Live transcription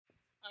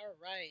All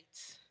right.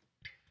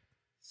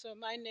 So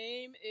my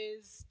name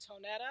is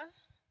Tonetta,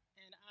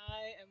 and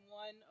I am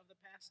one of the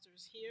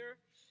pastors here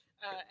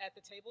at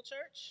the Table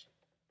Church.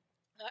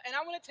 And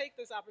I want to take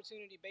this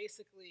opportunity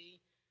basically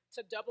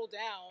to double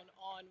down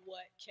on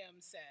what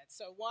Kim said.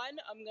 So, one,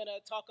 I'm going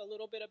to talk a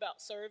little bit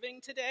about serving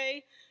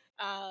today.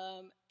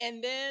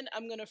 And then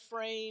I'm going to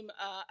frame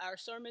our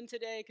sermon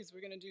today because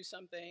we're going to do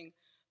something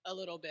a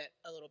little bit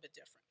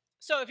different.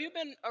 So, if you've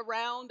been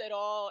around at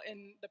all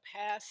in the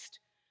past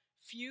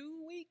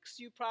few weeks,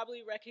 you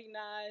probably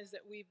recognize that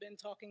we've been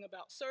talking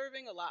about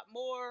serving a lot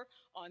more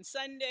on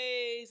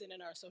Sundays and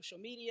in our social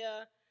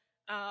media.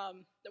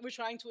 That we're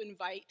trying to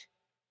invite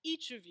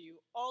each of you,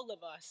 all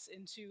of us,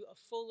 into a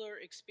fuller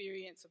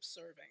experience of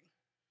serving.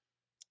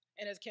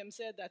 And as Kim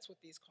said, that's what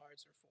these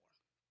cards are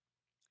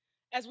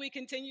for. As we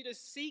continue to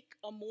seek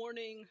a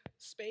morning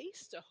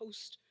space to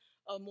host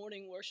a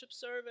morning worship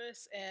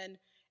service, and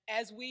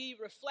as we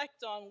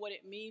reflect on what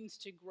it means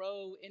to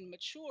grow in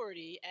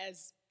maturity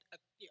as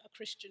a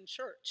Christian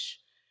church,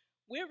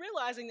 we're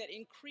realizing that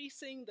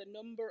increasing the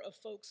number of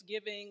folks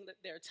giving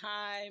their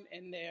time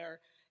and their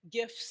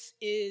gifts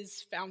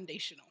is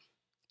foundational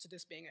to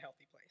this being a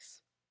healthy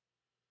place.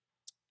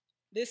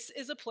 This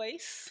is a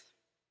place,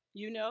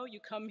 you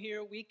come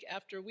here week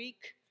after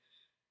week.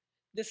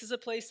 This is a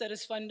place that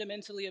is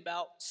fundamentally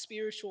about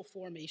spiritual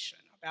formation,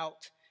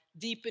 about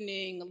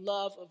deepening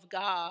love of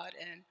God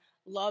and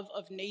love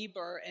of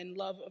neighbor and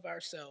love of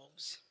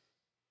ourselves.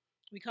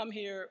 We come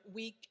here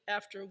week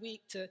after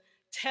week to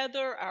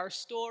tether our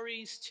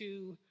stories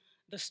to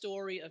the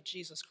story of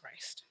Jesus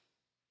Christ.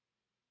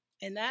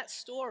 And that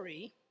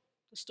story,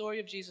 the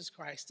story of Jesus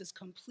Christ, is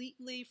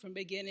completely from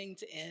beginning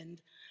to end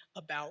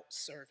about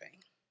serving.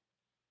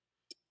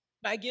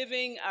 By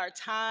giving our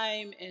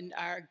time and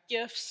our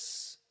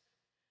gifts,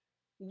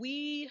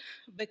 we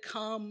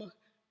become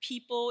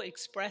people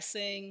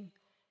expressing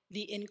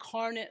the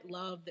incarnate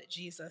love that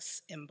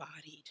Jesus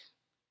embodied.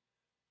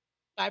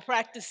 By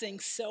practicing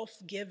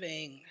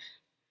self-giving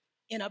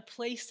in a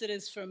place that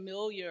is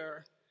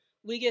familiar,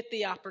 we get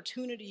the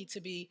opportunity to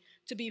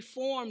be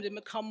formed and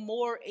become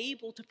more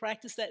able to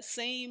practice that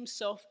same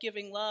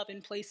self-giving love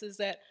in places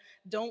that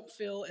don't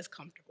feel as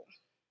comfortable.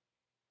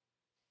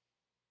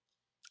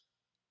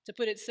 To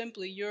put it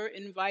simply, you're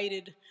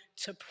invited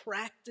to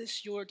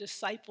practice your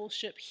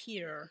discipleship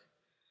here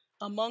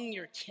among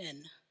your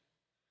kin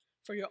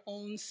for your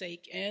own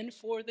sake and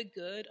for the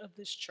good of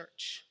this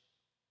church.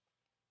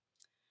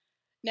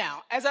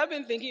 Now, as I've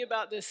been thinking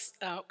about this,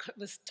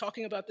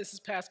 talking about this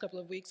past couple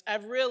of weeks,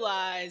 I've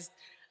realized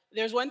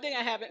there's one thing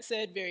I haven't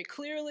said very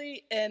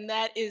clearly, and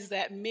that is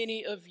that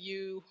many of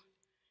you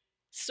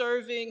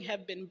serving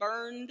have been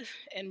burned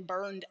and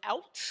burned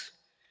out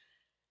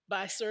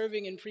by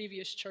serving in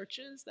previous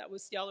churches.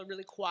 Y'all are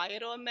really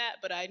quiet on that,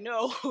 but I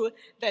know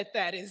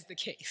that is the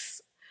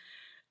case.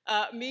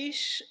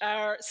 Mish,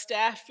 our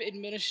staff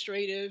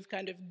administrative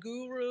kind of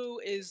guru,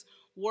 is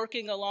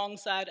working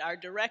alongside our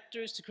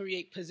directors to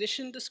create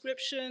position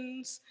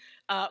descriptions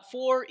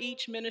for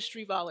each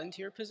ministry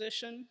volunteer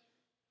position.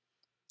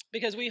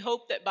 Because we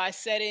hope that by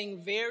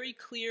setting very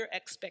clear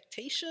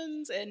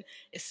expectations, and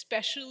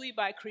especially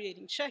by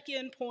creating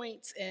check-in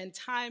points and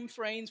time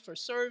frames for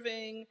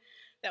serving,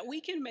 that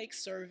we can make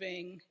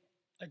serving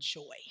a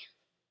joy.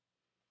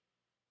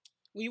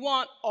 We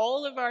want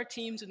all of our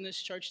teams in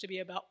this church to be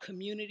about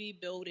community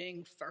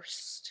building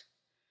first,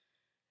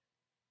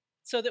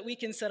 so that we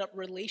can set up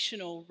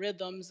relational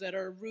rhythms that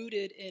are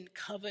rooted in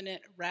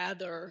covenant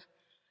rather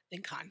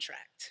than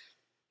contract.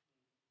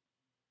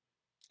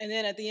 And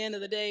then at the end of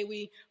the day,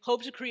 we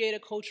hope to create a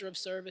culture of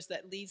service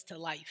that leads to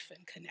life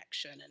and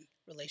connection and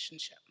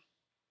relationship.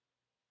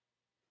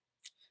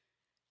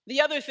 The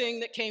other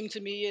thing that came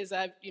to me is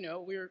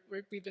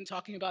we've been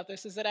talking about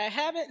this, is that I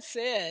haven't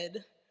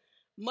said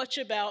much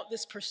about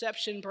this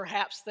perception,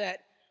 perhaps,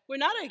 that we're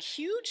not a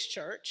huge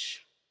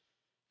church,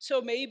 so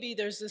maybe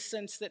there's this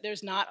sense that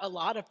there's not a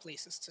lot of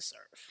places to serve.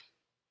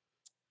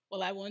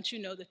 Well, I want you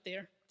to know that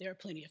there are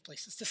plenty of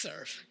places to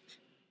serve.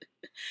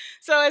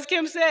 So as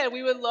Kim said,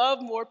 we would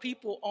love more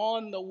people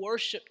on the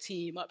worship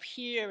team up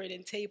here and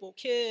in Table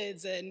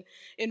Kids and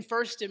in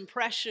First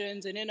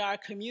Impressions and in our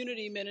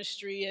community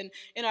ministry and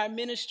in our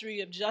ministry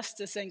of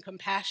justice and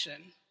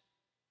compassion.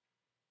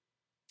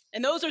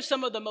 And those are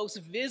some of the most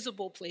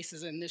visible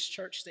places in this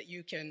church that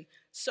you can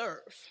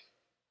serve.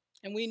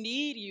 And we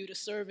need you to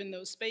serve in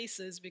those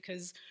spaces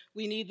because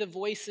we need the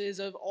voices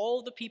of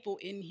all the people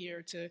in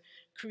here to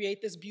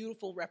create this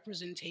beautiful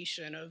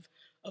representation of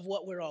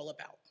what we're all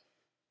about.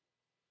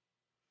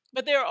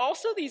 But there are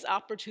also these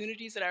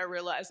opportunities that I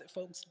realize that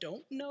folks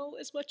don't know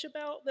as much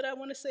about that I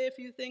want to say a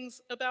few things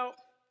about.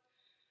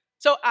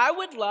 So I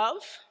would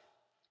love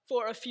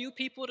for a few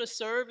people to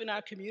serve in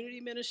our community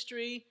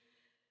ministry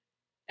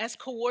as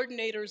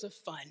coordinators of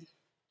fun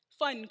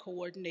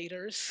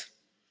coordinators,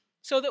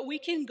 so that we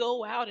can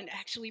go out and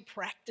actually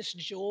practice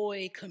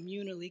joy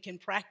communally, can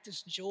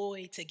practice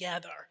joy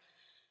together.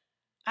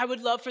 I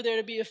would love for there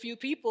to be a few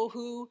people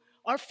who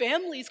our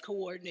families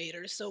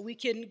coordinators so we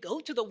can go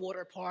to the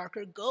water park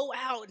or go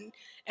out and,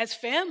 as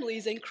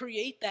families, and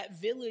create that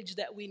village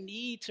that we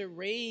need to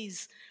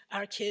raise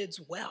our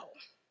kids well.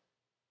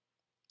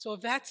 So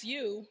if that's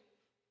you,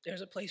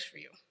 there's a place for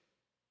you.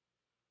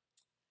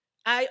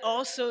 I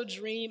also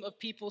dream of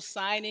people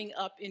signing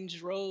up in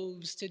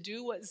droves to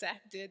do what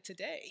Zach did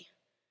today.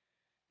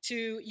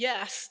 To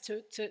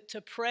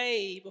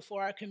pray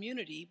before our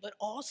community, but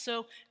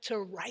also to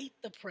write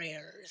the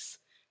prayers.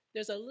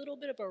 There's a little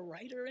bit of a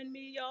writer in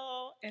me,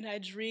 y'all, and I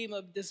dream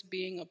of this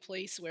being a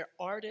place where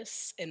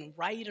artists and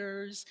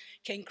writers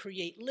can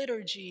create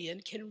liturgy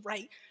and can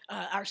write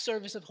our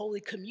service of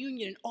Holy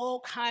Communion in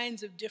all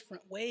kinds of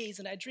different ways.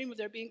 And I dream of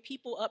there being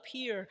people up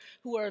here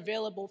who are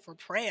available for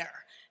prayer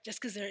just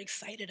because they're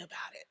excited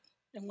about it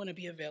and want to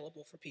be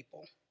available for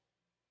people.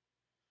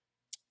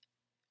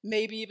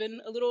 Maybe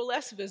even a little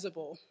less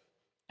visible.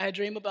 I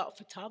dream about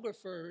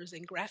photographers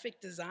and graphic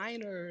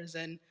designers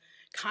and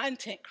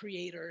content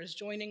creators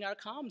joining our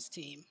comms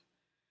team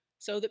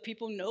so that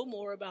people know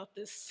more about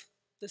this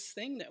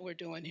thing that we're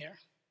doing here.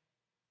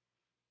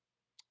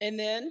 And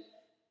then,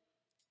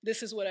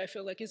 this is what I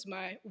feel like is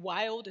my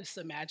wildest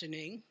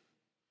imagining.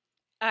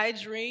 I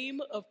dream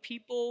of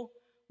people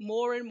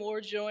more and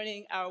more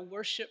joining our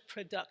worship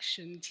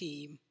production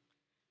team.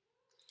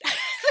 In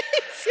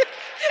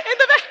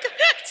the back,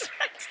 that's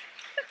right.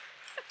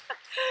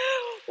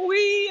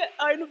 We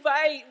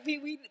invite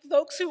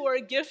folks who are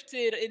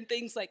gifted in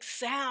things like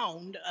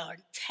sound,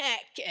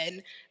 tech,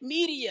 and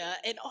media,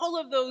 and all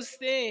of those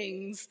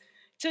things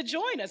to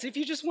join us. If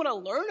you just want to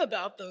learn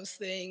about those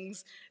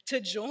things, to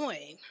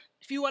join.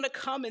 If you want to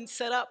come and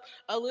set up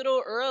a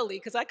little early,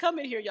 because I come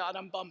in here, y'all, and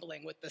I'm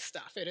bumbling with this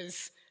stuff. It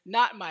is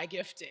not my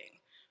gifting.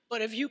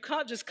 But if you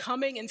come, just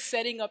coming and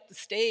setting up the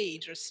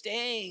stage or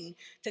staying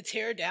to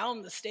tear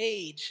down the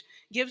stage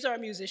gives our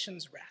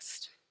musicians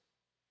rest.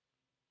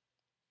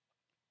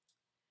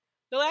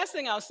 The last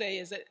thing I'll say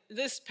is that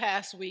this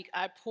past week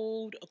I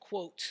pulled a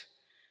quote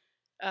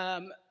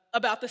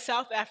about the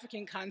South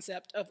African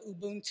concept of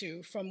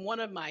Ubuntu from one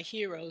of my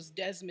heroes,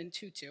 Desmond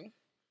Tutu.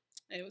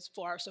 It was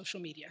for our social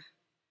media.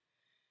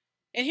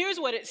 And here's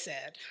what it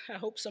said. I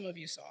hope some of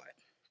you saw it.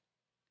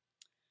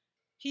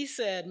 He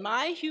said,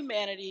 "My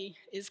humanity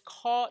is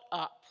caught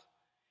up,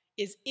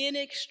 is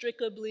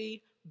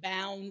inextricably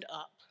bound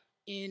up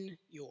in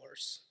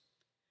yours.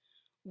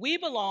 We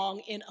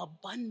belong in a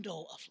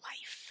bundle of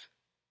life.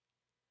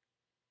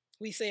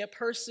 We say a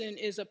person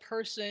is a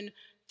person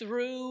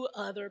through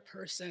other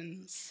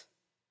persons.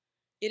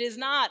 It is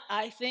not,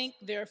 I think,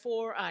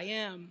 therefore I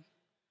am.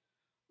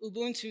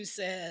 Ubuntu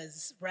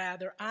says,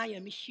 rather, I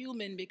am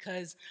human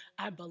because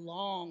I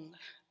belong,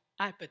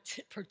 I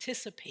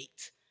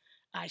participate,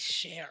 I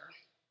share."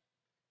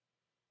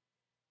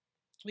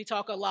 We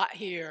talk a lot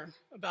here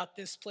about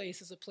this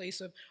place as a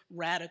place of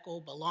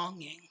radical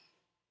belonging.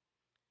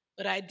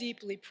 But I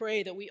deeply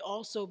pray that we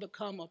also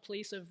become a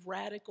place of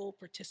radical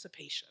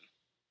participation.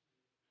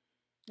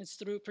 It's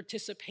through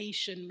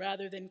participation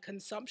rather than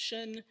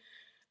consumption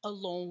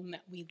alone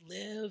that we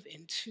live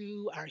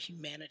into our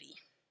humanity.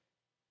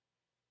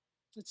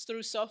 It's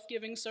through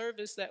self-giving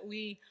service that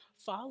we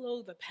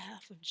follow the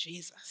path of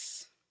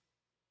Jesus.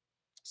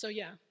 So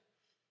yeah,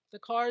 the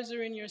cards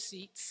are in your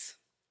seats.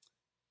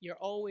 You're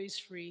always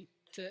free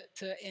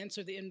to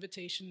answer the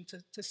invitation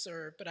to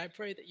serve, but I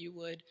pray that you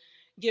would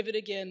give it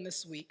again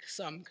this week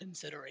some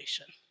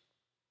consideration.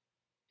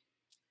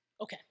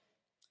 Okay,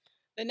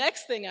 the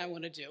next thing I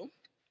want to do,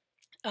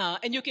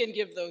 and you can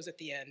give those at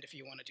the end if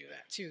you want to do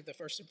that to the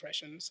First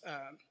Impressions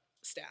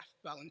staff,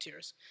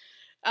 volunteers.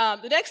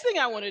 The next thing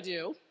I want to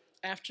do,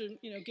 after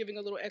giving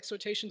a little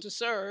exhortation to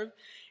serve,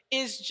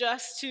 is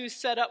just to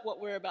set up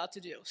what we're about to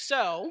do.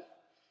 So,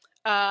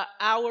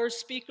 our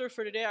speaker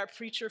for today, our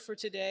preacher for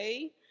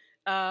today,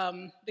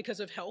 because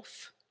of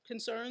health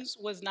concerns,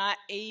 was not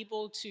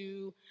able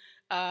to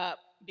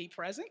be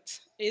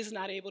present, is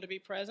not able to be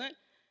present.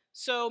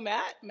 So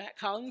Matt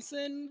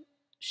Collinson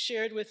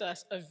shared with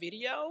us a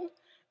video.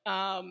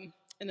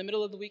 In the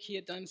middle of the week, he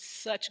had done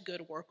such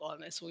good work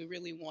on this. We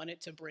really wanted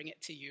to bring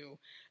it to you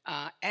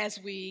as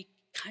we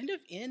kind of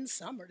end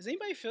summer. Does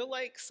anybody feel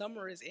like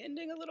summer is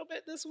ending a little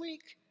bit this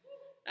week?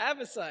 I have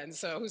a son,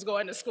 who's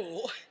going to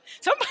school.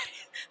 Somebody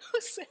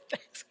who said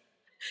that.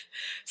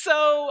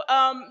 So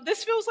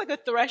this feels like a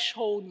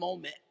threshold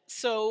moment.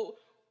 So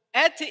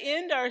to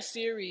end our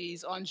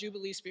series on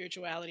Jubilee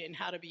spirituality and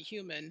how to be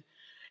human,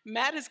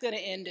 Matt is going to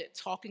end it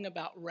talking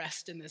about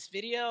rest in this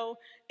video.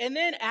 And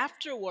then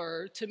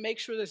afterward, to make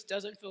sure this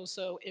doesn't feel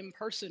so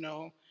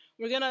impersonal,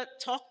 we're going to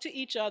talk to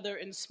each other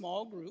in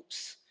small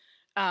groups.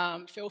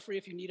 Feel free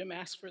if you need a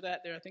mask for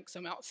that. There are, I think,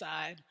 some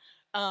outside.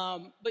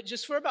 But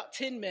just for about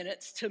 10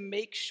 minutes to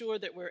make sure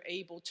that we're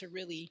able to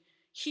really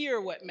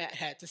hear what Matt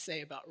had to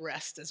say about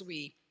rest as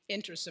we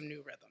enter some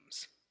new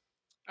rhythms.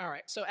 All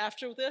right, so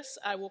after this,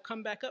 I will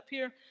come back up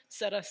here,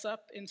 set us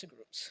up into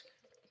groups.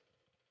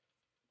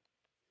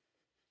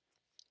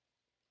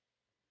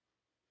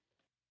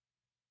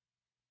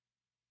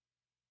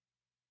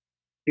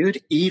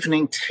 Good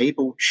evening,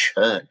 Table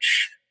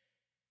Church.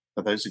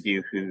 For those of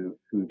you who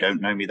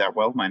don't know me that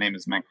well, my name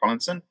is Matt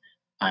Collinson.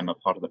 I'm a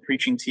part of the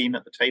preaching team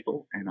at the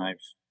table, and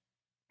I've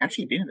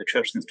actually been in the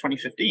church since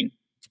 2015,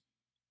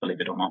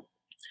 believe it or not.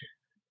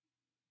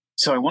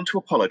 So I want to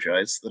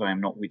apologize that I am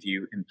not with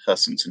you in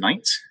person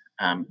tonight,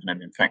 and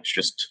I'm in fact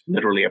just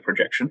literally a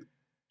projection.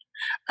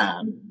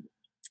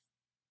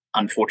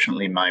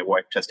 Unfortunately, my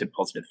wife tested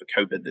positive for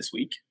COVID this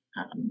week.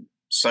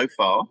 So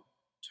far,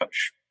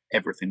 touch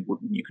everything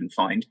wooden you can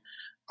find,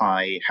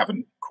 I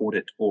haven't caught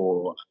it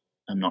or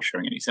I'm not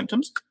showing any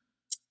symptoms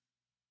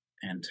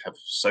and have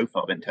so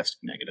far been tested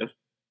negative.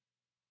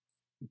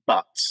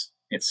 But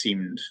it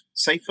seemed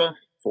safer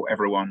for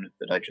everyone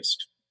that I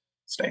just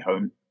stay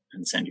home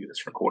and send you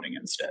this recording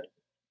instead.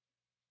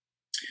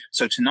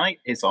 So tonight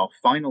is our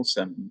final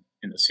sermon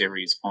in the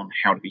series on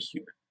how to be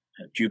human,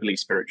 Jubilee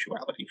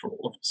spirituality for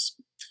all of us.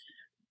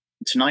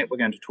 Tonight we're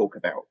going to talk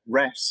about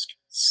rest,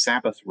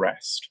 Sabbath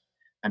rest,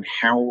 and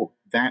how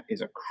that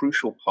is a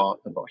crucial part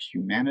of our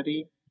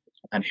humanity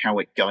and how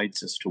it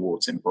guides us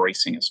towards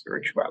embracing a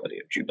spirituality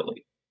of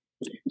Jubilee.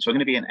 So we're going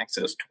to be in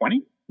Exodus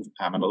 20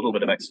 and a little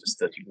bit of Exodus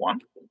 31.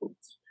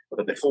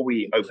 But before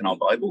we open our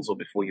Bibles, or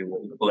before you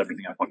all pull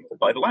everything up on your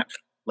Bible app,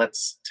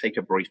 let's take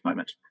a brief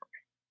moment to pray.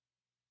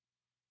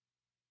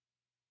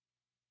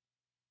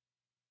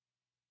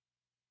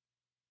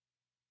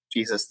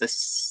 Jesus,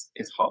 this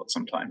is hard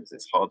sometimes.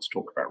 It's hard to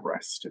talk about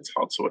rest. It's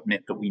hard to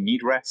admit that we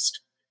need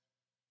rest.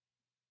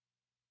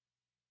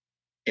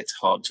 It's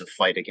hard to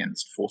fight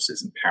against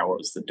forces and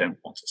powers that don't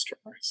want us to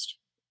rest.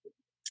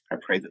 I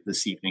pray that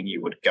this evening you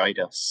would guide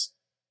us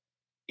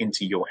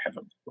into your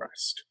heavenly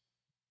rest.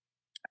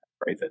 I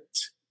pray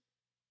that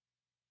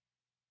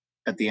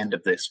at the end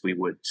of this we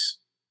would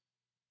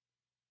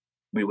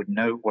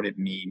know what it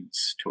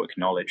means to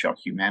acknowledge our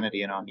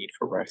humanity and our need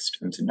for rest,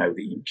 and to know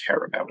that you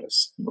care about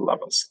us and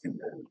love us in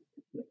that.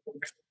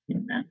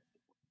 Amen.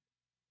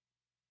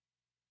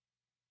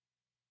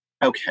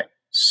 Okay,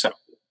 so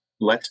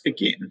let's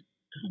begin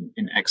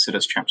in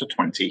Exodus chapter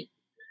 20,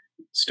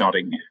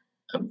 starting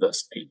at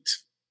verse 8.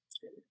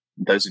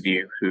 Those of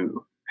you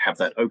who have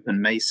that open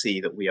may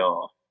see that we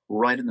are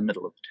right in the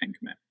middle of the Ten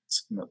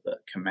Commandments, and that the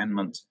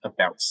commandment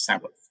about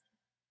Sabbath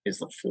is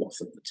the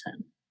fourth of the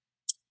 10.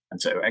 And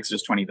so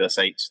Exodus 20, verse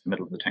 8, the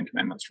middle of the Ten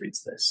Commandments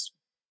reads this: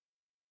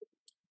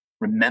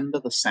 "Remember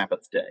the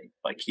Sabbath day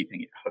by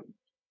keeping it holy.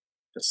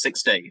 For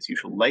 6 days you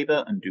shall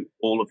labor and do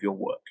all of your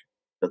work,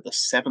 but the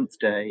seventh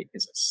day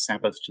is a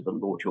Sabbath to the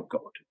Lord your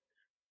God.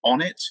 On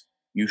it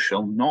you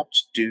shall not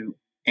do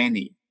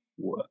any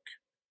work,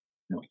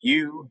 nor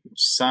you, your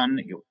son,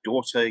 your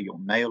daughter, your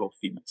male or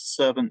female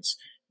servants,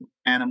 your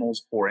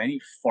animals, or any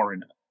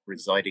foreigner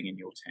residing in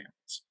your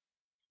towns.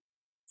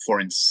 For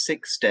in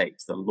 6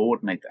 days the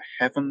Lord made the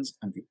heavens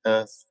and the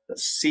earth, the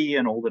sea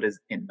and all that is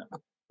in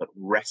them, but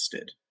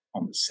rested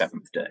on the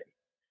seventh day.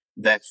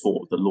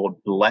 Therefore the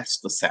Lord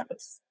blessed the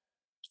Sabbath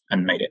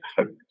and made it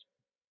holy."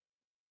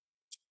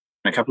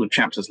 And a couple of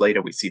chapters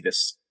later, we see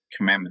this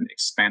commandment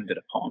expanded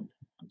upon.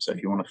 So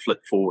if you want to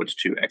flip forward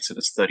to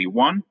Exodus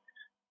 31,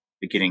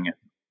 beginning at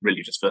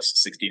really just verses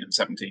 16 and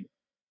 17.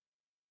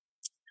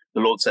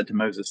 "The Lord said to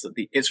Moses that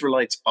the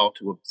Israelites are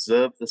to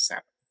observe the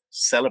Sabbath,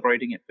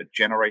 celebrating it for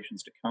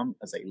generations to come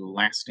as a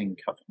lasting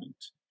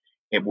covenant.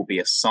 It will be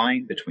a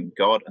sign between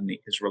God and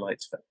the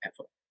Israelites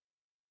forever.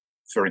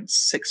 For in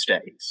 6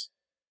 days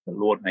the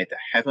Lord made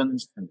the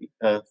heavens and the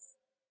earth,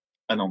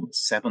 and on the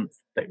seventh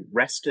they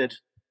rested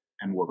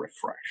and were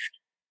refreshed."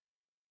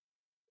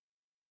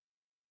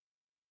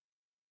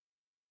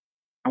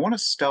 I want to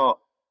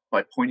start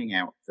by pointing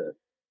out that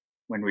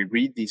when we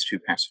read these two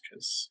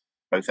passages,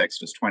 both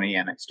Exodus 20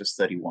 and Exodus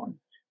 31,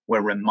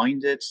 we're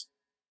reminded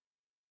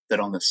that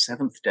on the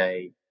seventh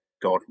day,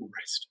 God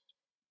rested.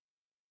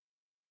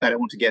 I don't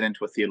want to get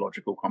into a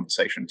theological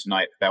conversation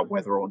tonight about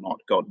whether or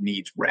not God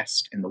needs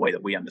rest in the way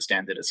that we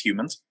understand it as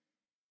humans.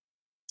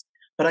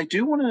 But I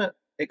do want to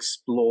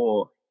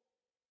explore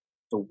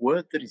the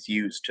word that is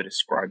used to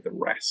describe the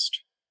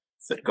rest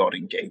that God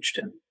engaged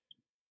in.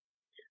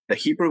 The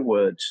Hebrew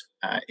word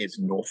is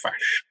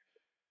norfash,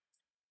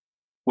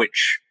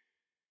 which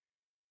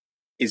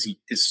is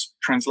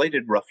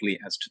translated roughly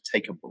as to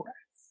take a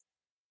breath,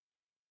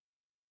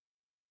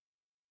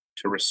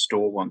 to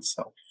restore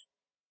oneself,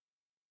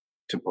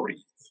 to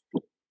breathe.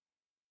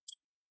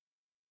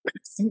 I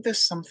think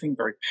there's something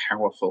very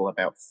powerful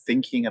about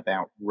thinking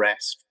about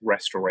rest,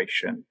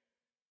 restoration,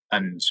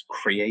 and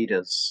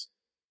Creator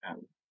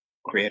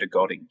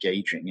God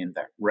engaging in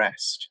that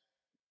rest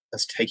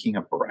as taking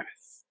a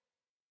breath.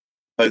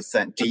 Both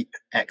that deep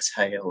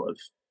exhale of,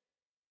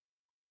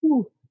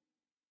 "Ooh,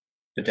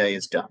 the day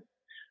is done,"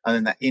 and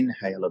then that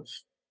inhale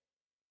of,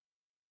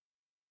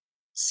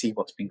 "See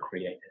what's been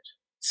created,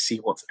 see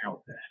what's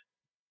out there,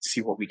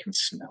 see what we can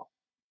smell."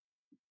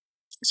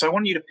 So I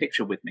want you to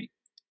picture with me,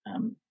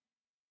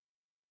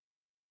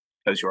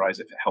 close your eyes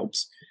if it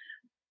helps,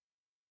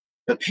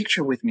 but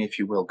picture with me, if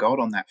you will, God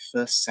on that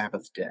first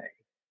Sabbath day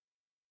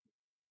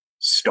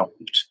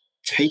stopped,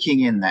 taking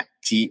in that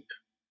deep,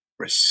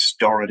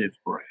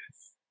 restorative breath,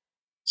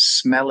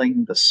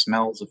 smelling the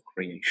smells of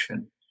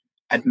creation,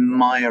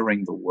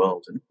 admiring the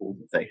world and all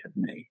that they had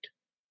made,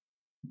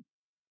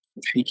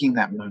 taking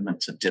that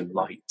moment to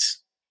delight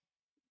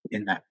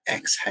in that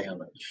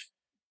exhale of,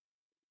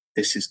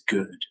 this is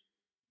good.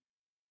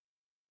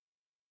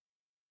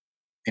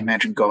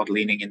 Imagine God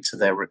leaning into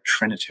their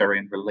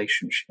Trinitarian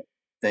relationship,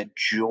 their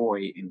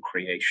joy in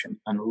creation,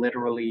 and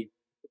literally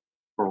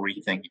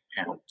breathing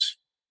out,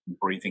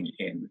 breathing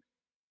in.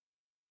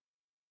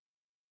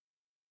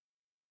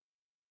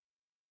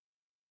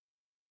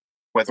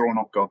 Whether or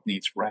not God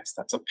needs rest,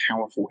 that's a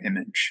powerful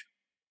image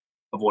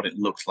of what it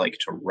looks like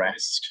to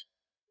rest,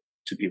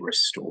 to be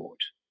restored,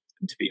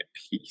 and to be at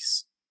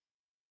peace.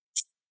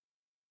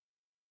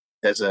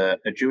 There's a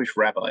Jewish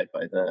rabbi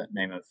by the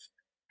name of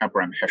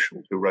Abraham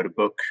Heschel who wrote a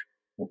book,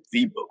 or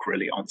the book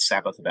really, on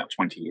Sabbath about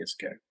 20 years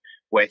ago,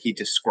 where he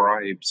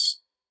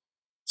describes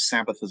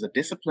Sabbath as a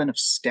discipline of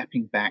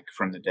stepping back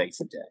from the day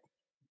to day,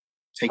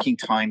 taking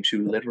time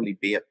to literally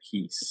be at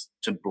peace,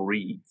 to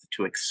breathe,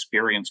 to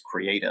experience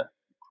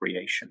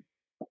creation.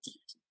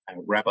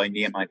 Rabbi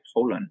Nehemiah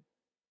Polan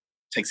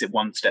takes it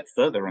one step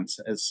further and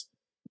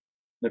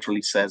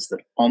literally says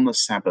that on the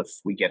Sabbath,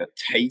 we get a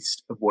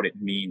taste of what it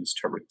means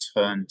to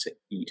return to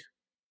Eden.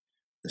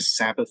 The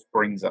Sabbath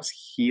brings us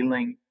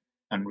healing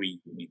and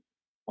reunion.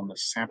 On the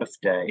Sabbath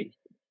day,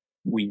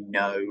 we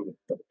know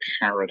that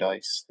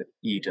paradise, that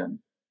Eden,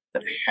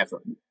 that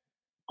heaven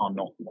are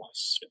not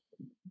lost.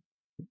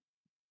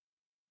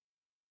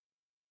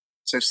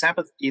 So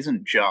Sabbath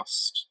isn't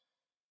just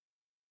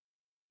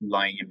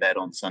lying in bed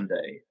on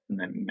Sunday and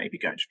then maybe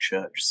going to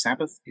church.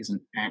 Sabbath is an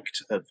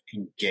act of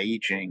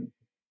engaging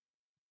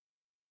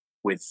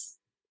with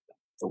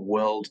the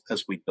world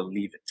as we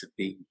believe it to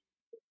be,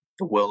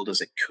 the world as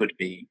it could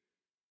be,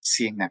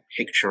 seeing that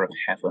picture of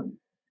heaven,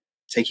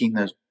 taking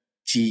those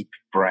deep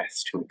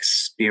breaths to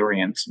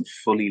experience and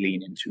fully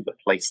lean into the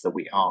place that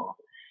we are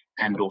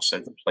and also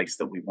the place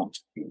that we want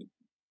to be.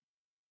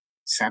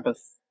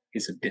 Sabbath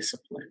is a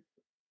discipline.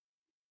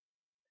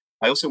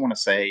 I also want to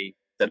say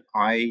that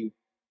I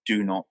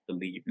do not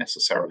believe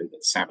necessarily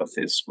that Sabbath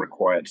is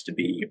required to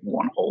be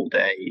one whole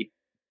day.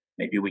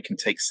 Maybe we can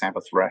take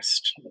Sabbath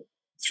rest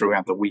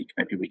throughout the week.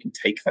 Maybe we can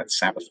take that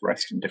Sabbath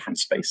rest in different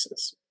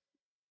spaces.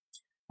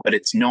 But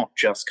it's not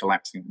just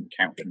collapsing on the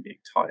couch and being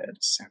tired.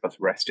 Sabbath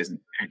rest is an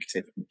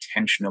active,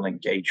 intentional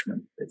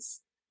engagement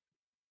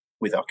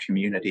with our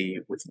community,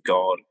 with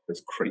God,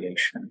 with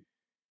creation,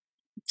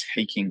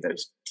 taking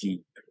those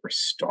deep,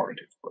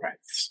 restorative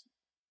breaths.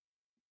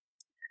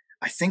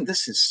 I think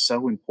this is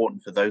so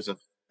important for those of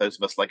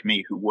us like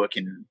me who work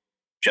in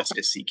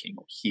justice-seeking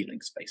or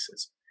healing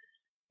spaces,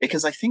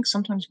 because I think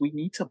sometimes we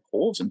need to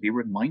pause and be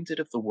reminded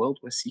of the world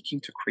we're seeking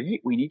to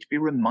create. We need to be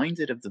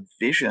reminded of the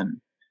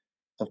vision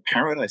of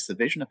paradise, the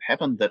vision of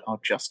heaven that our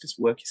justice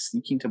work is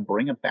seeking to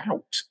bring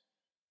about.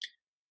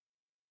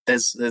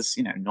 There's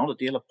not a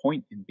deal of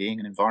point in being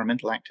an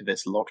environmental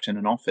activist locked in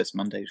an office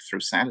Monday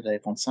through Saturday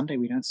if on Sunday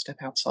we don't step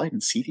outside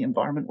and see the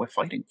environment we're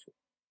fighting for.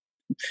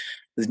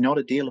 There's not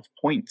a deal of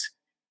point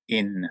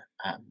in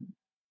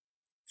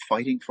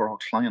fighting for our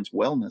clients'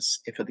 wellness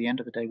if at the end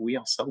of the day we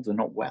ourselves are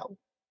not well.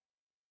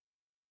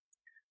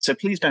 So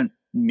please don't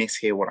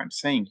mishear what I'm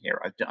saying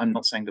here. I'm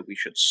not saying that we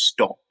should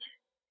stop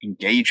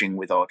engaging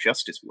with our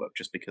justice work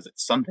just because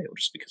it's Sunday or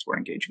just because we're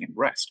engaging in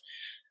rest,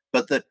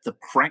 but that the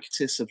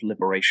practice of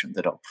liberation,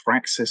 that our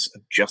practice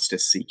of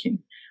justice seeking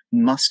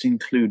must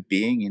include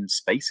being in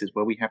spaces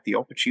where we have the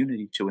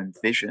opportunity to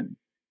envision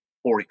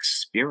or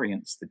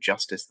experience the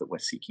justice that we're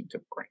seeking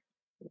to bring.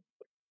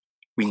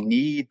 We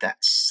need that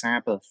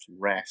Sabbath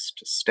rest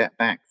to step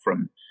back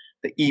from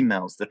the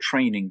emails, the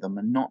training, the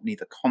monotony,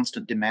 the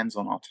constant demands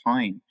on our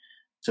time,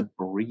 to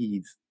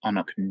breathe and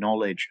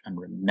acknowledge and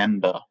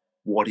remember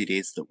what it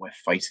is that we're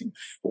fighting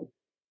for.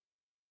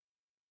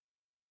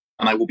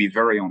 And I will be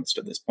very honest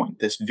at this point.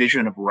 This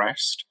vision of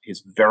rest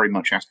is very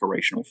much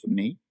aspirational for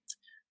me.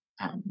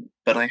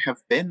 But I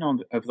have been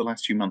over the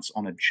last few months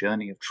on a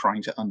journey of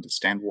trying to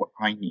understand what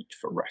I need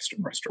for rest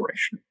and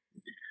restoration.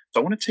 So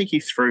I want to take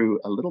you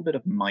through a little bit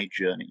of my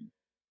journey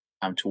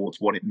towards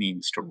what it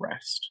means to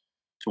rest,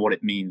 to what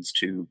it means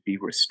to be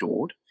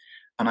restored.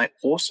 And I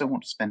also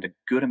want to spend a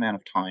good amount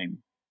of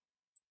time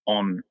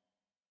on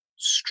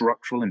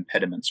structural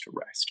impediments to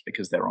rest,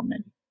 because there are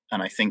many.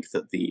 And I think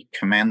that the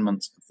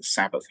commandments of the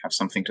Sabbath have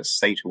something to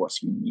say to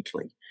us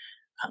uniquely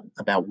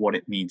about what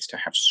it means to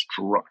have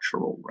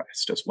structural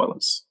rest as well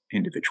as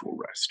individual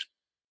rest.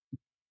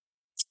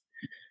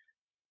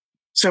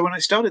 So when I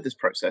started this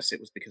process, it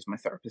was because my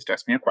therapist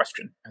asked me a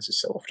question, as is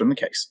so often the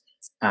case.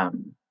 But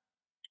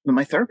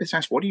my therapist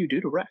asked, what do you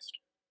do to rest?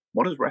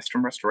 What does rest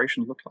and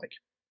restoration look like?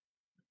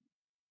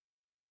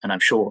 And I'm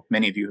sure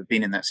many of you have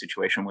been in that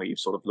situation where you've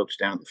sort of looked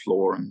down at the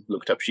floor and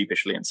looked up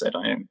sheepishly and said,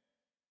 I don't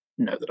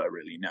know that I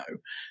really know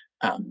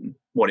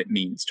what it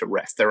means to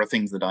rest. There are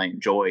things that I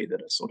enjoy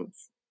that are sort of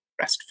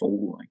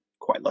restful. I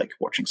quite like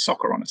watching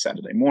soccer on a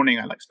Saturday morning.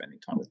 I like spending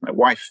time with my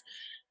wife.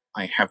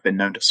 I have been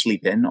known to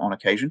sleep in on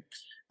occasion.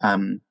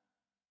 But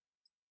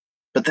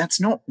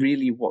that's not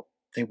really what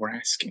they were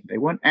asking. They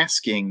weren't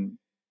asking,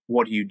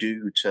 what do you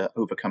do to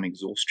overcome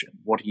exhaustion?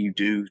 What do you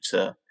do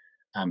to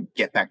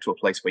get back to a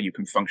place where you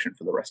can function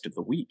for the rest of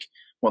the week.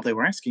 What they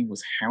were asking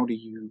was, how do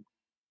you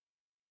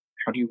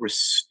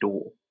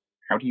restore?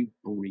 How do you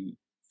breathe?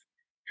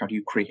 How do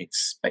you create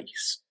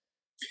space?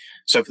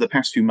 So for the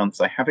past few months,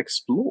 I have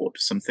explored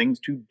some things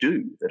to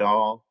do that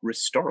are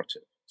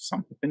restorative.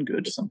 Some have been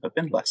good, some have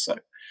been less so.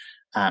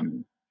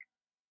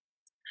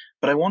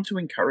 But I want to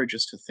encourage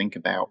us to think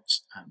about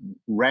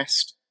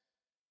rest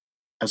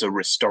as a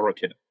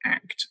restorative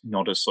act,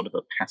 not as sort of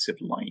a passive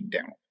lying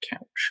down on the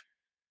couch.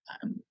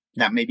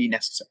 That may be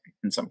necessary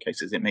in some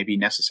cases. It may be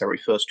necessary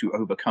first to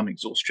overcome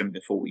exhaustion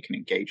before we can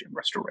engage in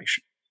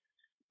restoration.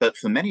 But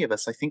for many of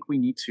us, I think we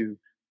need to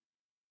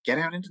get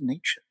out into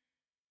nature,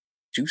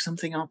 do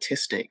something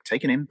artistic,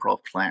 take an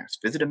improv class,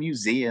 visit a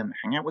museum,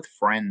 hang out with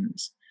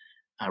friends,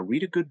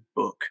 read a good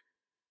book,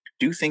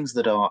 do things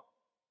that are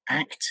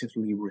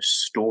actively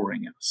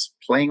restoring us,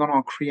 playing on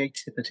our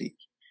creativity,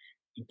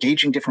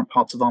 engaging different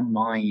parts of our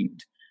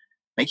mind,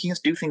 making us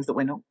do things that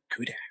we're not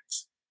good at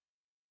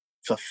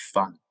for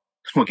fun.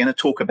 We're going to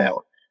talk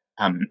about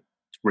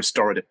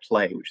restorative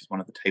play, which is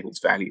one of the table's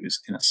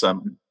values, in a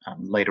sermon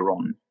later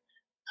on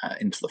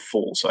into the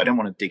fall. So I don't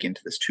want to dig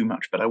into this too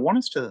much, but I want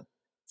us to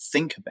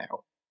think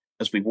about,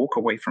 as we walk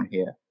away from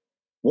here,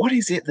 what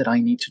is it that I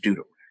need to do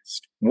to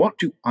rest? What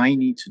do I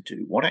need to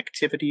do? What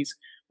activities,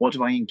 what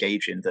do I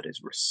engage in that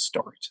is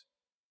restorative?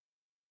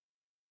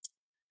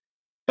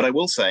 But I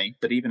will say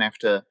that even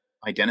after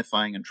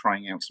identifying and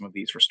trying out some of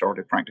these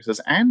restorative practices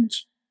and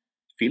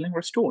feeling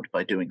restored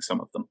by doing some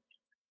of them,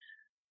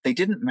 they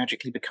didn't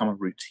magically become a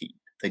routine.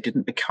 They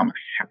didn't become a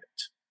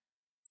habit.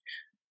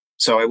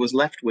 So I was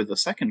left with a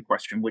second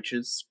question, which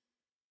is,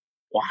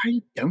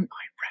 why don't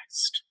I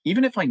rest?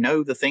 Even if I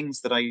know the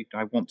things that I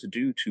want to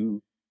do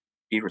to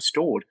be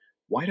restored,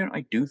 why don't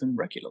I do them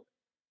regularly?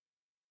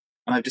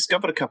 And I've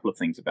discovered a couple of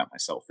things about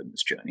myself in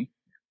this journey.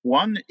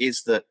 One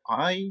is that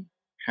I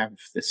have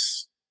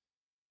this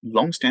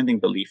long-standing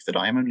belief that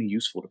I am only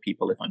useful to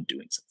people if I'm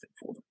doing something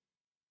for them.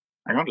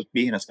 I can't just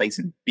be in a space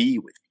and be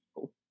with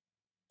people,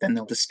 then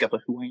they'll discover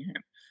who I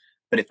am.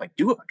 But if I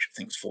do a bunch of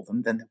things for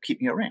them, then they'll keep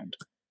me around.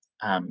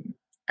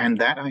 And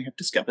that, I have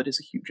discovered, is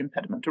a huge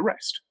impediment to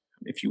rest.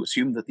 If you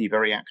assume that the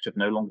very act of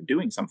no longer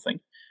doing something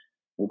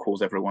will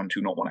cause everyone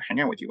to not want to hang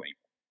out with you anymore,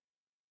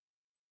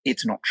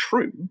 it's not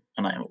true,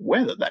 and I am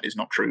aware that that is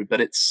not true, but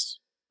it's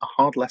a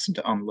hard lesson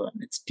to unlearn.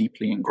 It's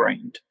deeply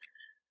ingrained.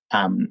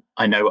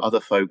 I know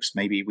other folks,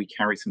 maybe we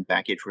carry some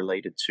baggage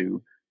related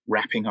to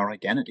wrapping our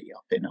identity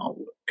up in our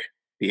work,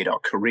 be it our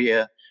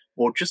career,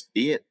 or just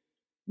be it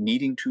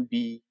needing to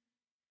be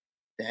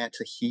there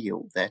to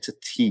heal, there to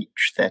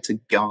teach, there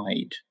to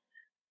guide,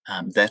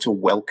 there to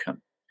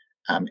welcome.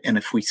 And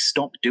if we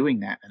stop doing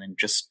that and then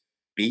just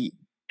be,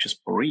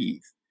 just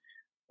breathe,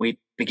 we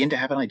begin to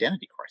have an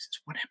identity crisis.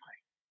 What am I?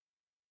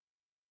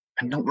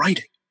 I'm not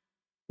writing.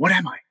 What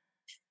am I?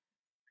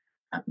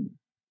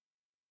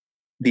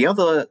 The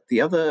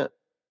other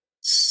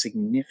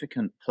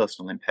significant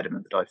personal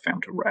impediment that I've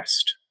found to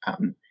rest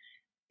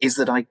is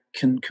that I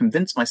can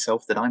convince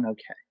myself that I'm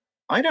okay.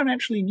 I don't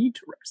actually need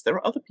to rest. There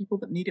are other people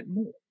that need it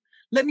more.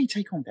 Let me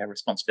take on their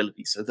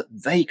responsibility so that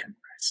they can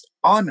rest.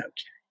 I'm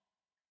okay.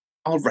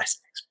 I'll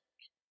rest next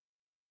week.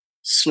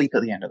 Sleep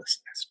at the end of the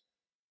semester.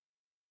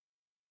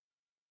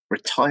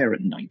 Retire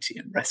at 90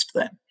 and rest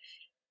then.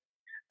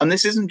 And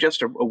this isn't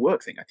just a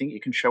work thing. I think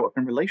it can show up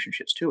in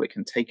relationships too. It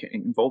can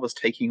involve us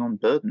taking on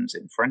burdens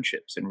in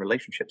friendships, in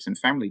relationships, in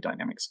family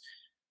dynamics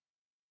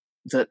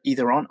that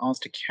either aren't ours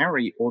to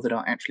carry or that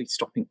are actually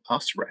stopping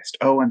us rest.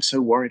 Oh, I'm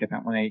so worried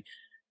about my,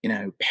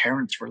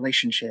 parents'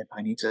 relationship.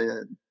 I need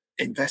to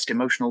invest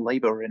emotional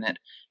labor in it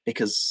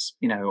because,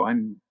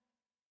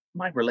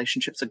 my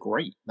relationships are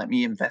great. Let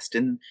me invest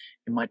in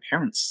my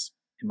parents'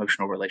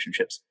 emotional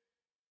relationships.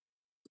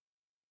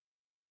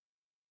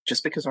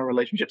 Just because our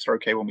relationships are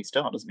okay when we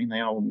start doesn't mean they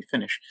are when we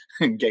finish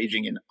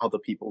engaging in other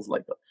people's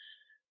labor.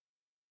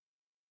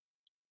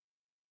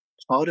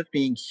 Part of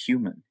being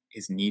human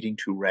is needing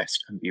to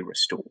rest and be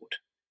restored.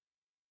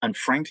 And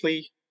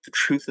frankly, the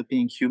truth of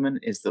being human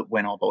is that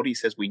when our body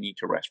says we need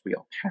to rest, we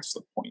are past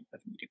the point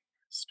of needing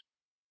rest.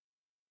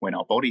 When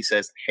our body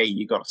says, hey,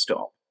 you got to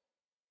stop,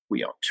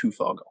 we are too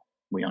far gone.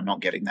 We are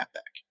not getting that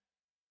back.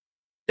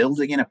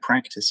 Building in a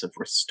practice of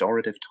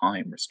restorative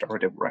time,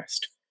 restorative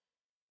rest,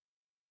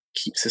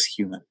 keeps us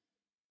human,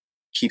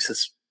 keeps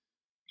us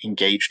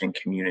engaged in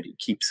community,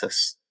 keeps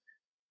us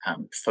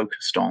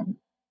focused on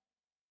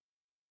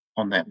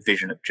that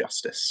vision of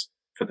justice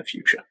for the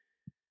future.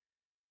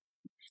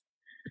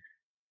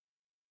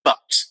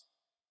 But,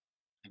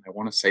 and I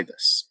want to say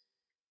this,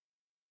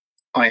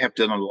 I have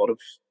done a lot of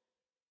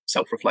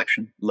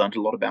self-reflection, learned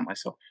a lot about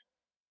myself,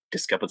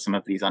 discovered some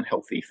of these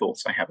unhealthy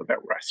thoughts I have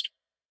about rest.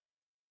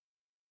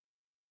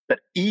 But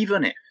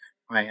even if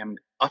I am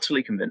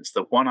utterly convinced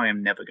that, one, I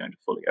am never going to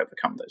fully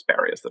overcome those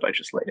barriers that I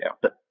just laid out,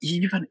 but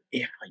even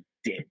if I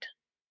did,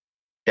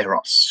 there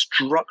are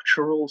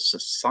structural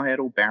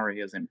societal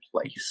barriers in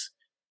place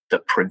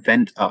that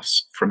prevent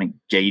us from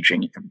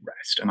engaging in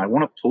rest. And I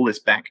want to pull this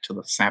back to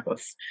the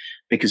Sabbath,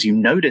 because you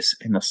notice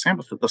in the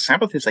Sabbath that the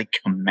Sabbath is a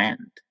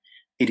command.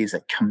 It is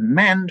a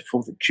command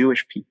for the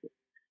Jewish people.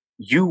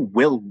 You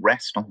will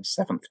rest on the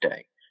seventh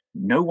day.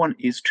 No one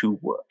is to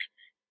work.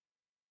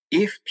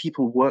 If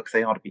people work,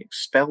 they are to be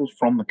expelled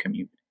from the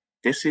community.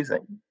 This is a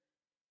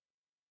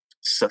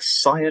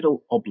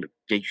societal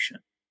obligation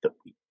that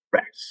we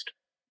rest.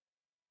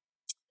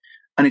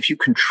 And if you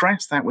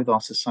contrast that with our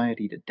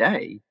society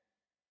today,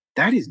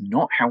 that is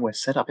not how we're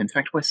set up. In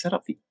fact, we're set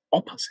up the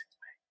opposite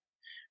way.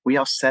 We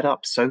are set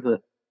up so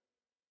that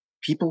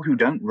people who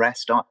don't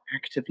rest are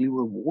actively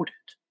rewarded.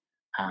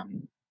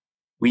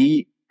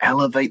 We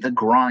elevate the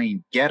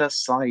grind, get a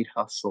side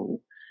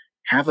hustle,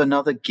 have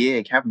another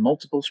gig, have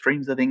multiple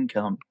streams of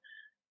income.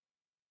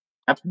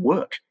 That's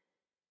work.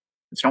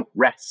 It's not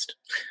rest.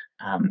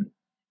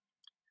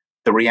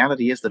 The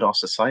reality is that our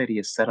society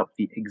is set up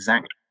the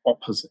exact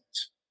opposite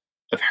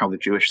of how the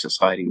Jewish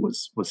society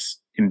was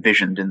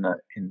envisioned in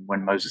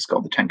when Moses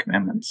got the Ten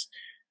Commandments.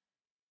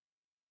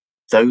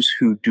 Those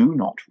who do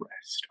not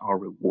rest are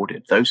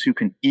rewarded. Those who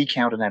can eke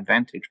out an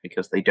advantage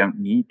because they don't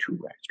need to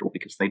rest or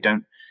because they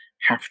don't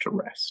have to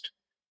rest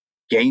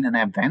gain an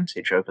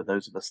advantage over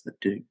those of us that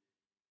do.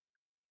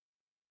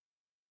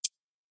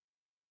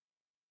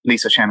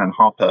 Lisa Shannon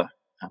Harper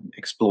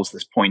explores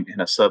this point in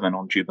a sermon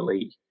on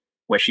Jubilee,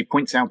 where she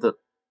points out that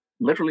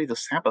literally the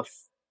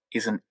Sabbath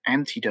is an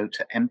antidote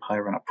to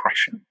empire and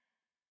oppression.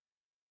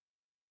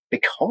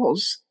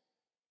 Because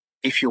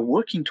if you're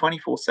working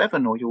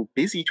 24/7 or you're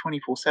busy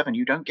 24/7,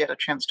 you don't get a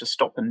chance to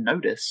stop and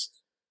notice,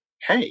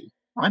 hey,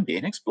 I'm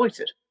being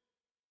exploited.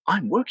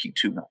 I'm working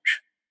too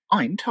much.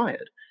 I'm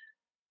tired.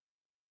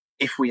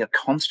 If we are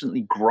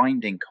constantly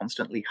grinding,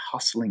 constantly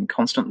hustling,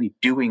 constantly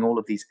doing all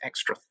of these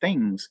extra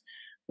things,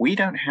 we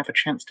don't have a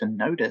chance to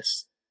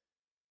notice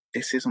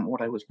this isn't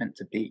what I was meant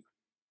to be.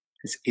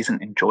 This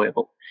isn't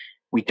enjoyable.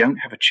 We don't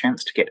have a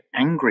chance to get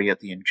angry at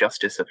the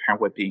injustice of how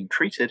we're being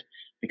treated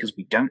because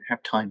we don't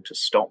have time to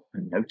stop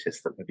and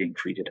notice that we're being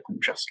treated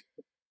unjustly.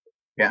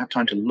 We don't have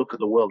time to look at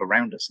the world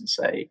around us and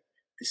say,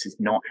 this is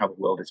not how the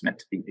world is meant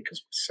to be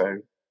because we're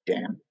so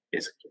damn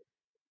busy.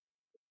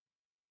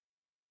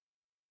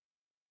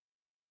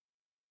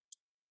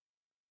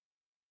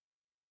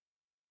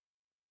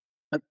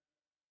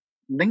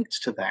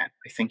 Linked to that,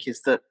 I think,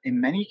 is that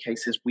in many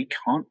cases we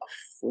can't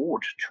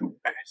afford to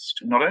rest.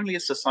 Not only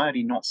is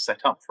society not set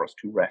up for us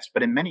to rest,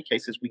 but in many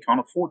cases we can't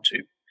afford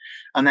to.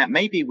 And that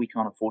maybe we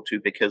can't afford to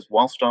because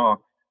whilst our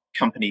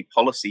company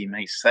policy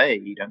may say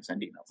you don't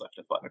send emails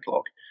after 5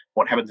 o'clock,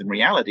 what happens in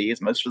reality is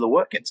most of the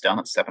work gets done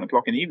at 7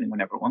 o'clock in the evening when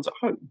everyone's at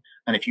home.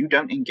 And if you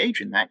don't engage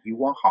in that,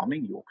 you are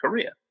harming your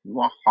career. You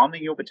are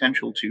harming your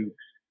potential to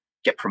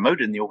get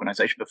promoted in the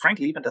organization, but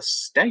frankly, even to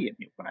stay in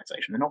the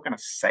organization. They're not going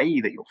to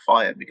say that you're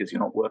fired because you're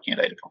not working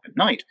at 8 o'clock at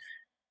night,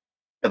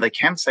 but they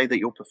can say that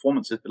your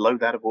performance is below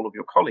that of all of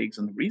your colleagues.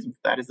 And the reason for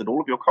that is that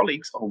all of your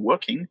colleagues are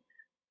working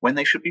when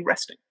they should be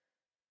resting.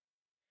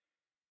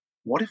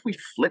 What if we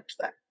flipped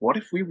that? What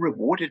if we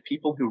rewarded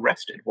people who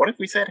rested? What if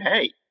we said,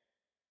 hey,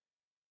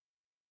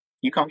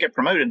 you can't get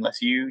promoted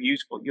unless you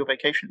use your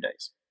vacation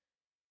days?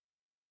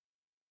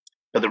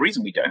 But the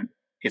reason we don't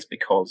is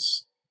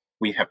because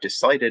we have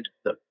decided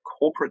that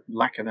corporate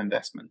lack of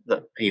investment,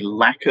 that a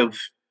lack of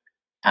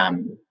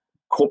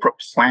corporate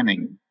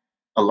planning,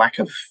 a lack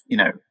of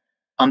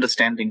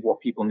understanding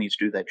what people need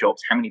to do their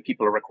jobs, how many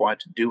people are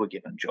required to do a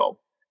given job,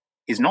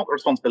 is not the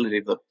responsibility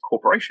of the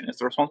corporation. It's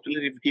the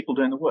responsibility of the people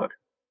doing the work.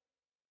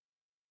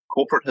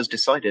 Corporate has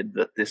decided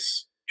that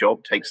this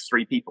job takes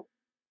 3 people.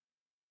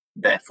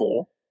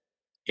 Therefore,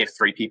 if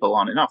 3 people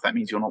aren't enough, that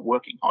means you're not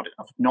working hard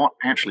enough. Not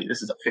actually,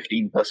 this is a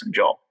 15-person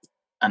job.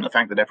 And the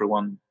fact that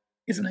everyone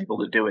isn't able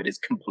to do it is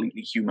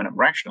completely human and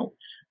rational.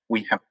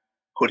 We have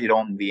put it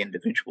on the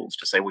individuals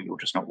to say, well, you're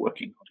just not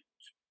working hard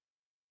enough.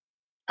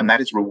 And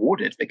that is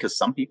rewarded because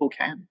some people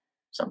can.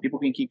 Some people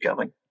can keep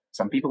going.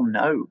 Some people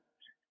know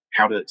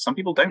how to. Some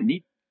people don't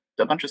need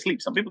a bunch of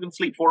sleep. Some people can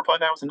sleep 4 or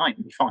 5 hours a night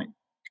and be fine.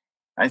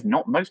 That is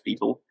not most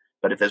people.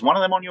 But if there's one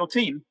of them on your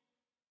team,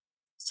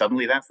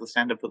 suddenly that's the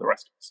standard for the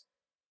rest of us.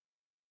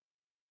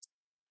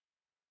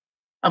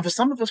 And for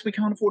some of us, we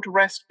can't afford to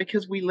rest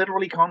because we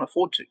literally can't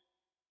afford to.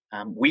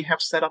 We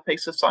have set up a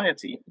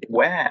society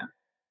where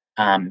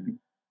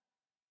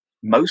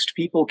most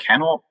people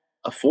cannot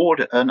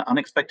afford an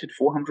unexpected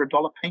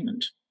 $400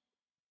 payment.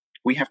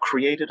 We have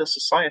created a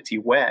society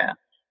where,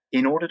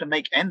 in order to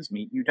make ends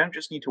meet, you don't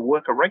just need to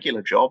work a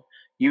regular job,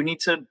 you need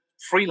to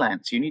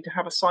freelance, you need to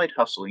have a side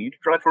hustle, you need to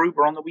drive for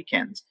Uber on the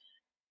weekends.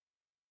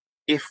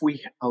 If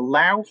we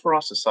allow for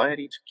our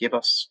society to give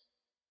us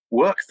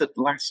work that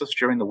lasts us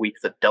during the week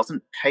that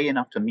doesn't pay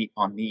enough to meet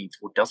our needs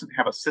or doesn't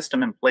have a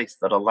system in place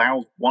that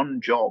allows one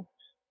job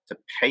to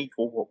pay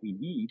for what we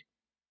need,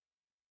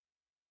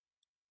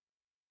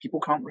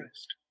 people can't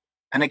rest.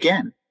 And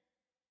again,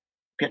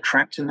 get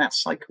trapped in that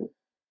cycle.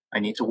 I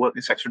need to work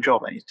this extra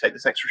job. I need to take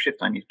this extra shift.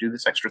 I need to do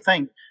this extra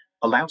thing.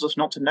 Allows us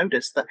not to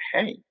notice that,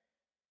 hey,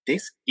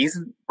 this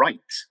isn't right.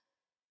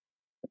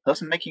 The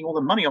person making all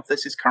the money off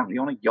this is currently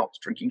on a yacht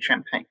drinking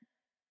champagne,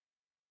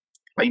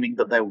 claiming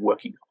that they're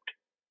working hard.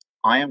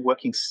 I am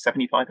working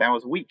 75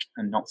 hours a week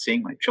and not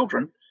seeing my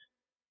children.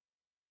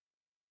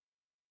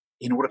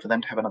 in order for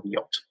them to have another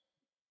yacht.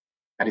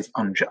 That is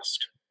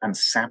unjust. And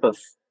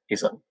Sabbath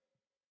is a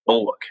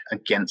bulwark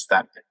against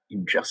that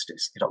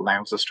injustice. It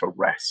allows us to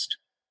rest,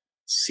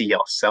 see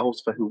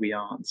ourselves for who we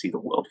are, and see the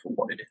world for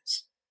what it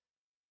is.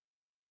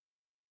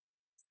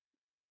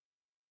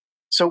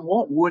 So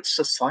what would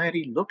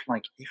society look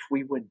like if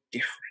we were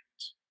different?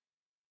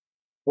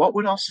 What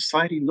would our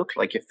society look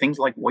like if things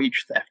like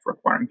wage theft,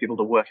 requiring people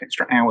to work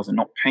extra hours and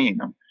not paying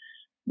them,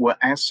 were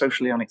as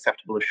socially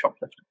unacceptable as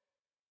shoplifting?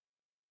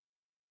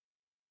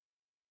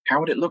 How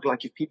would it look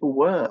like if people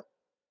were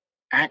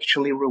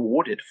actually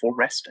rewarded for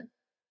resting,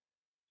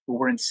 who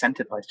were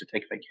incentivized to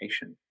take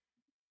vacation?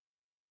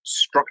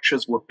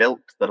 Structures were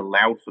built that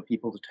allowed for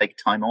people to take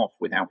time off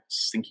without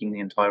sinking the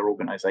entire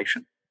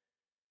organization.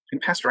 In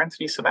Pastor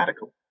Anthony's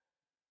sabbatical,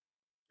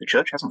 the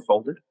church hasn't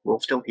folded. We're all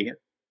still here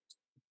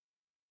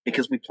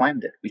because we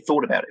planned it. We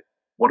thought about it.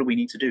 What do we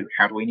need to do?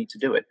 How do we need to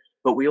do it?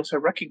 But we also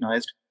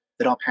recognized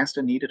that our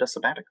pastor needed a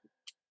sabbatical.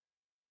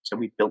 So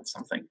we built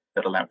something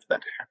that allowed for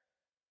that to happen.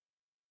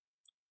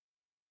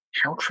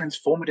 How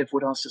transformative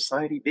would our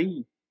society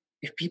be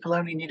if people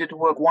only needed to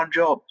work one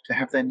job to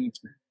have their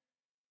needs met?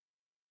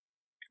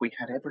 If we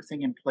had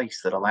everything in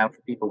place that allowed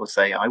for people to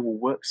say, I will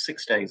work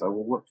 6 days, I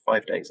will work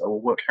 5 days, I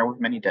will work however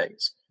many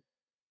days,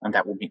 and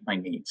that will meet my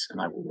needs, and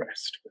I will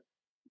rest.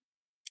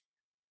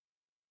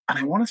 And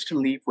I want us to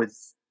leave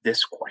with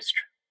this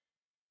question.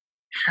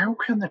 How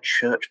can the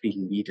church be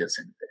leaders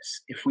in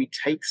this if we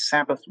take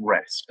Sabbath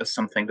rest as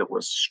something that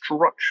was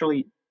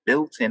structurally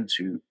built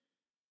into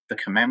the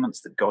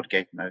commandments that God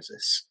gave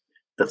Moses,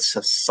 that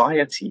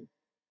society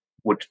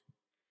would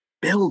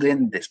build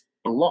in this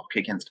block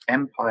against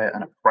empire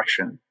and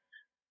oppression,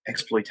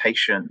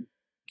 exploitation,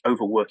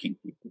 overworking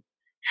people?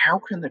 How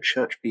can the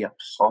church be a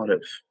part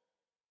of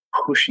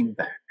pushing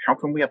that? How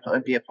can we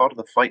be a part of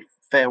the fight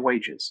for fair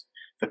wages,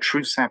 for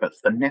true Sabbath,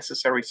 for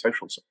necessary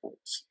social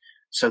supports,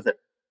 so that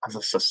as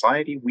a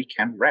society we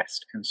can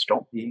rest and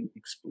stop being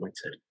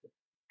exploited?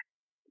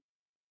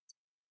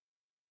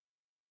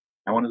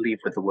 I want to leave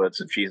with the words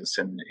of Jesus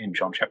in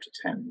John chapter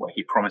 10, where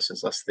he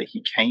promises us that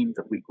he came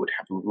that we would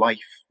have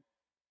life,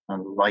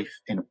 and life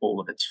in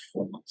all of its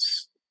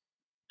fullness.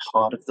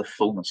 Part of the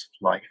fullness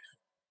of life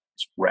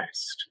is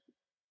rest.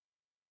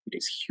 It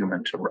is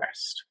human to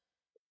rest.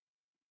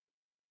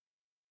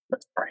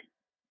 Let's pray.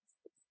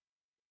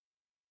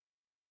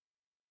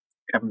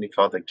 Heavenly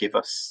Father, give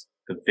us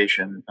the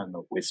vision and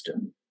the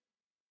wisdom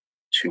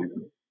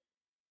to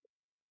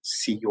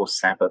see your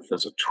Sabbath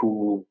as a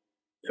tool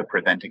for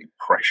preventing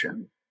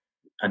oppression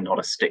and not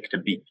a stick to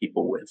beat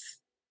people with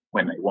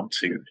when they want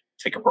to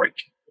take a break.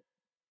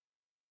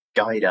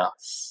 Guide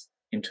us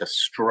into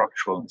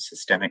structural and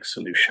systemic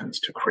solutions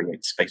to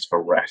create space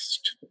for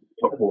rest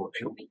for all of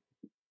your people.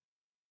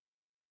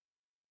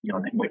 In your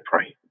name we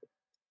pray.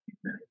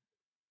 Amen.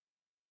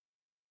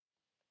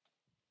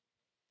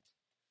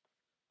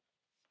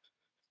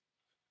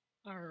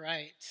 All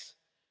right.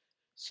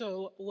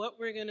 So what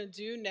we're going to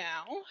do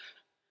now,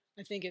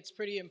 I think it's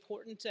pretty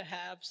important to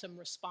have some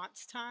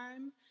response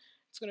time.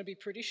 It's going to be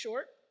pretty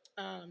short,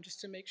 just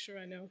to make sure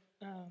I know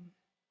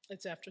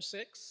it's after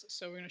 6,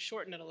 so we're going to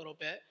shorten it a little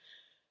bit.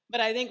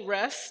 But I think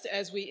rest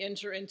as we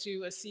enter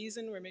into a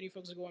season where many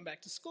folks are going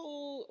back to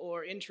school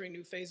or entering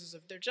new phases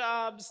of their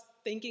jobs,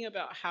 thinking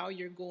about how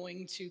you're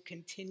going to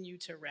continue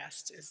to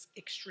rest is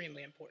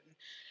extremely important.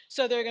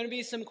 So there are going to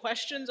be some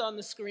questions on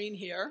the screen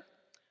here.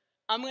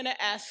 I'm going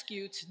to ask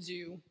you to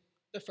do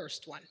the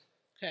first one,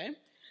 okay?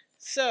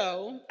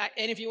 So,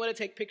 and if you want to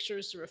take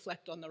pictures to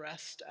reflect on the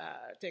rest,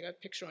 take a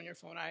picture on your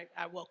phone, I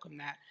welcome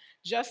that.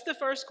 Just the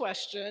first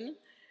question.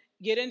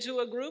 Get into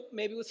a group,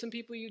 maybe with some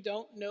people you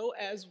don't know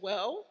as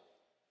well,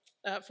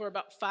 for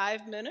about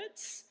 5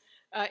 minutes.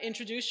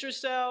 Introduce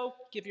yourself,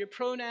 give your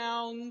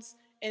pronouns,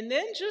 and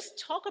then just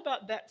talk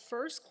about that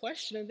first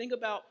question and think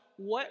about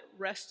what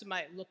rest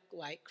might look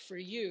like for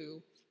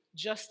you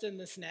just in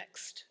this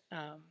next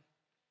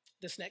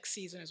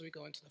season as we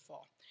go into the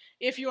fall.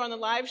 If you're on the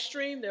live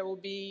stream, there will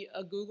be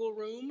a Google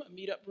room, a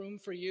meetup room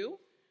for you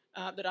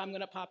that I'm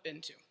going to pop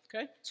into.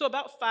 Okay? So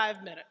about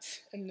 5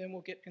 minutes, and then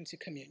we'll get into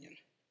communion.